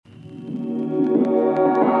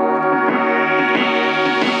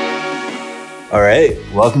All right,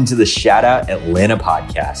 welcome to the Shout Out Atlanta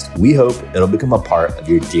podcast. We hope it'll become a part of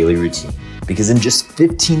your daily routine because in just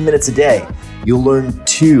 15 minutes a day, you'll learn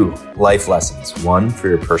 2 life lessons, one for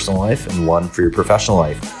your personal life and one for your professional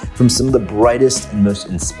life, from some of the brightest and most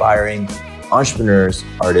inspiring entrepreneurs,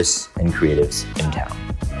 artists, and creatives in town.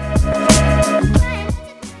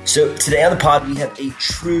 So today on the pod, we have a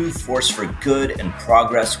true force for good and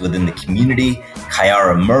progress within the community,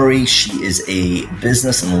 Kyara Murray. She is a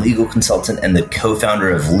business and legal consultant and the co-founder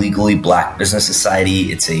of Legally Black Business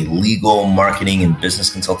Society. It's a legal marketing and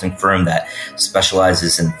business consulting firm that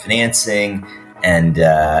specializes in financing and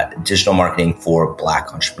digital marketing for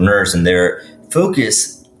Black entrepreneurs. And their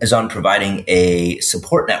focus is on providing a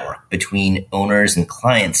support network between owners and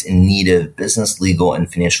clients in need of business, legal,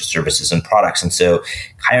 and financial services and products. And so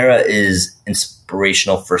Kyara is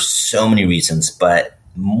inspirational for so many reasons, but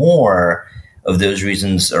more of those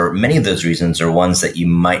reasons, or many of those reasons, are ones that you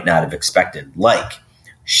might not have expected. Like,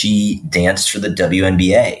 she danced for the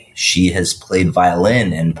WNBA. She has played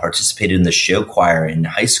violin and participated in the show choir in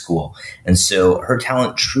high school. And so her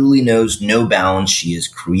talent truly knows no bounds. She is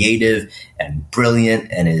creative and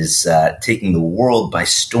brilliant and is taking the world by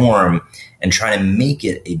storm and trying to make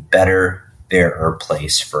it a better, fairer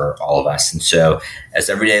place for all of us. And so, as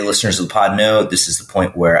everyday listeners of the pod know, this is the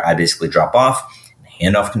point where I basically drop off,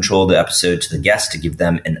 hand off control of the episode to the guest to give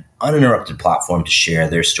them an uninterrupted platform to share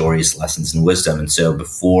their stories, lessons, and wisdom. And so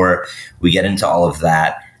before we get into all of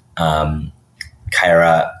that,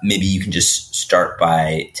 Kyara, maybe you can just start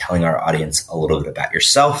by telling our audience a little bit about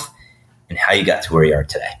yourself and how you got to where you are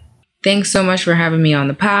today. Thanks so much for having me on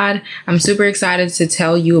the pod. I'm super excited to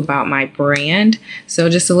tell you about my brand. So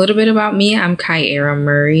just a little bit about me. I'm Kyara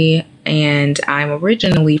Murray, and I'm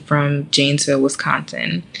originally from Janesville,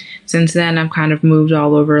 Wisconsin. Since then, I've kind of moved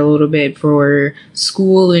all over a little bit for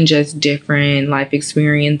school and just different life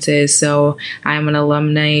experiences. So I'm an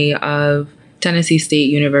alumni of Tennessee State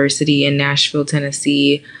University in Nashville,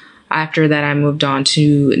 Tennessee. After that, I moved on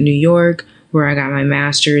to New York, where I got my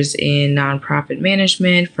master's in nonprofit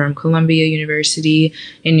management from Columbia University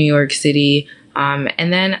in New York City.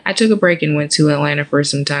 And then I took a break and went to Atlanta for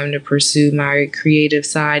some time to pursue my creative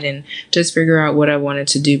side and just figure out what I wanted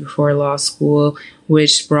to do before law school,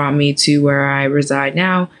 which brought me to where I reside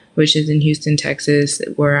now, which is in Houston, Texas,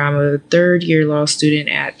 where I'm a third-year law student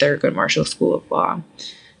at Thurgood Marshall School of Law.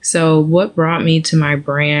 So what brought me to my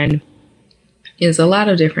brand is a lot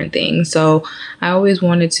of different things. So I always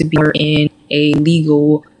wanted to be in a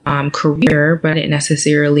legal career, but I didn't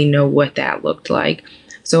necessarily know what that looked like.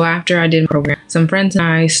 So after I did a program, some friends and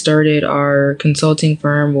I started our consulting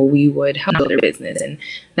firm where we would help build their business. And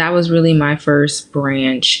that was really my first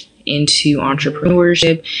branch into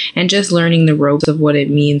entrepreneurship and just learning the ropes of what it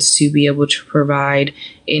means to be able to provide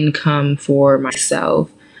income for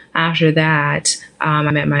myself. After that, I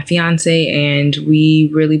met my fiance, and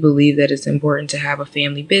we really believe that it's important to have a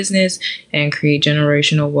family business and create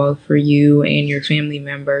generational wealth for you and your family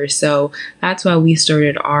members. So that's why we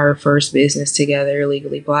started our first business together,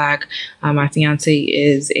 Legally Black. My fiance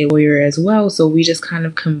is a lawyer as well, so we just kind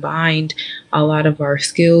of combined a lot of our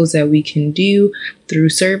skills that we can do through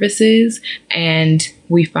services, and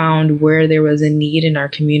we found where there was a need in our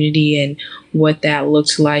community and what that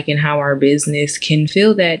looked like and how our business can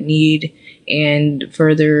fill that need and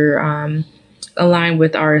further align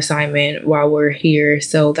with our assignment while we're here.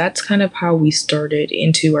 So that's kind of how we started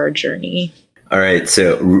into our journey. All right.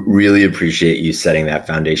 So really appreciate you setting that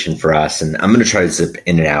foundation for us. And I'm going to try to zip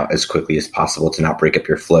in and out as quickly as possible to not break up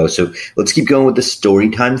your flow. So let's keep going with the story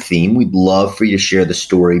time theme. We'd love for you to share the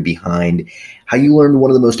story behind how you learned one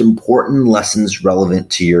of the most important lessons relevant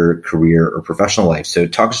to your career or professional life. So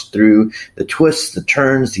talk us through the twists, the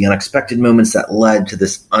turns, the unexpected moments that led to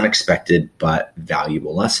this unexpected but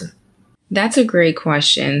valuable lesson. That's a great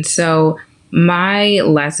question. So my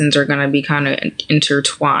lessons are going to be kind of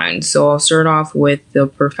intertwined. So I'll start off with the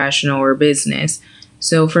professional or business.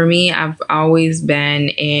 So for me, I've always been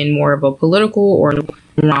in more of a political or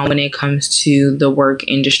when it comes to the work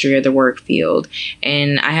industry or the work field.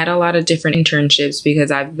 And I had a lot of different internships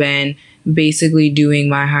because I've been basically doing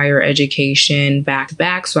my higher education back to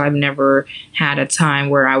back. So I've never had a time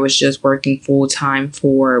where I was just working full time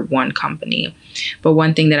for one company. But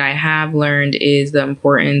one thing that I have learned is the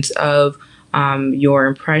importance of your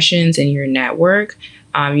impressions and your network.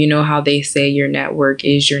 You know how they say your network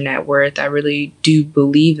is your net worth. I really do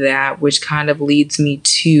believe that, which kind of leads me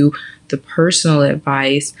to the personal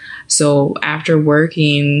advice. So after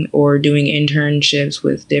working or doing internships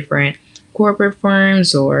with different corporate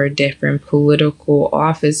firms or different political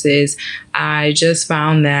offices, I just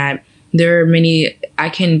found that there are many, I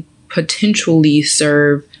can potentially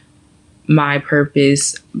serve my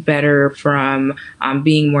purpose better from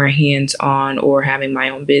being more hands-on or having my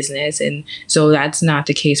own business. And so that's not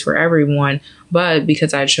the case for everyone. But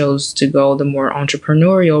because I chose to go the more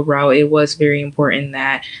entrepreneurial route, it was very important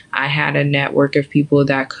that I had a network of people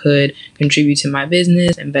that could contribute to my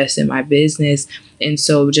business, invest in my business. And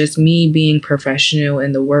so just me being professional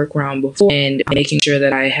in the work realm before and making sure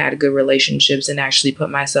that I had good relationships and actually put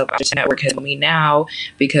myself out to network has helped me now,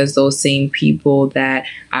 because those same people that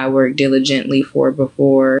I worked diligently for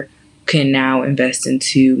before can now invest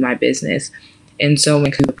into my business. And so when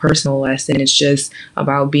it comes to the personal lesson, it's just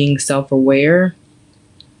about being self-aware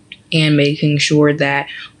and making sure that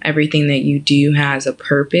everything that you do has a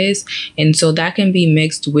purpose. And so that can be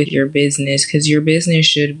mixed with your business, because your business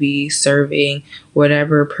should be serving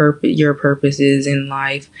whatever your purpose is in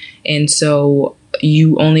life. And so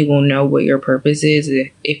you only will know what your purpose is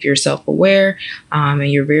if you're self-aware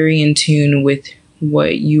and you're very in tune with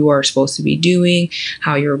what you are supposed to be doing,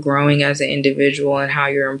 how you're growing as an individual, and how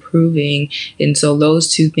you're improving. And so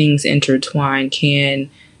those two things intertwined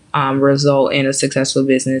can result in a successful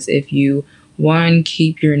business if you, one,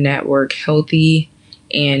 keep your network healthy,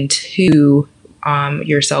 and two,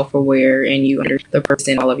 you're self-aware and you understand the purpose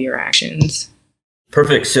in all of your actions.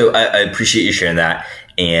 Perfect. So I appreciate you sharing that.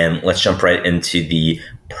 And let's jump right into the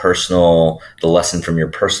lesson from your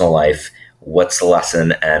personal life. What's the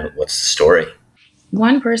lesson and what's the story?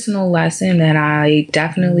 One personal lesson that I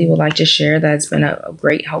definitely would like to share that's been a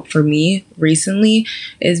great help for me recently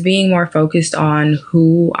is being more focused on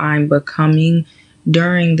who I'm becoming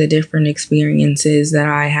during the different experiences that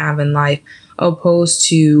I have in life, opposed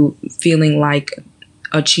to feeling like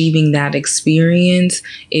achieving that experience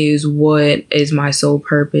is what is my sole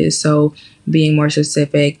purpose. So being more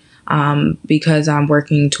specific, because I'm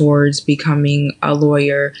working towards becoming a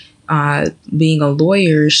lawyer, being a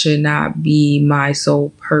lawyer should not be my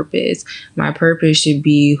sole purpose. My purpose should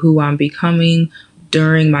be who I'm becoming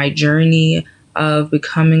during my journey of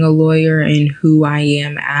becoming a lawyer and who I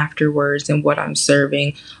am afterwards and what I'm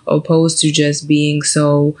serving, opposed to just being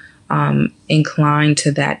so inclined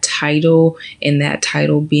to that title, and that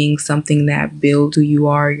title being something that builds who you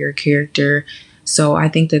are, your character. So I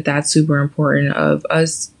think that that's super important, of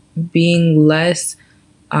us being less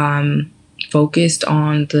focused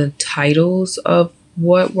on the titles of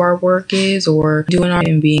what our work is, or doing our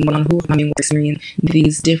and being on who I'm experiencing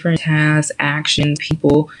these different tasks, actions,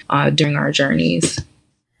 people during our journeys.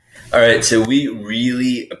 All right, so we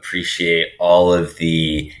really appreciate all of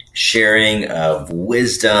the sharing of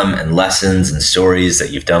wisdom and lessons and stories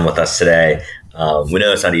that you've done with us today. We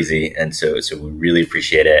know it's not easy, and so we really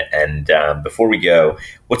appreciate it. And before we go,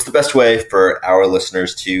 what's the best way for our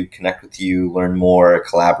listeners to connect with you, learn more,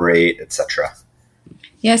 collaborate, etc.?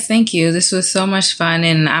 Yes, thank you. This was so much fun,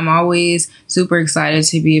 and I'm always super excited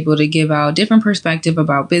to be able to give out different perspective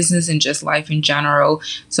about business and just life in general.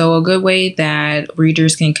 So a good way that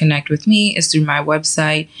readers can connect with me is through my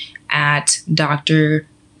website at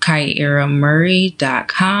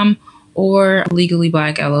drkairamurray.com or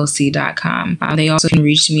legallyblackllc.com. They also can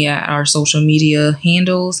reach me at our social media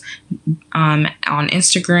handles on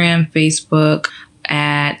Instagram, Facebook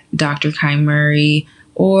at Dr. Kai Murray,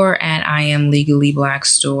 or at I Am Legally Black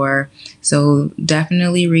Store. So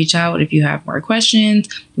definitely reach out if you have more questions,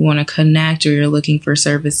 you want to connect, or you're looking for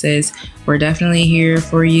services. We're definitely here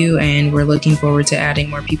for you, and we're looking forward to adding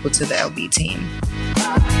more people to the LB team.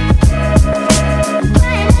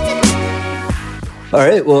 All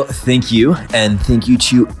right. Well, thank you. And thank you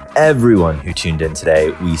to everyone who tuned in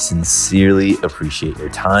today. We sincerely appreciate your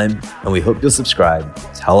time, and we hope you'll subscribe,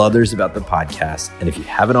 tell others about the podcast. And if you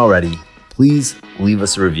haven't already, please leave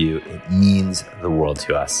us a review. It means the world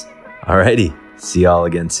to us. All righty. See y'all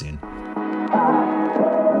again soon.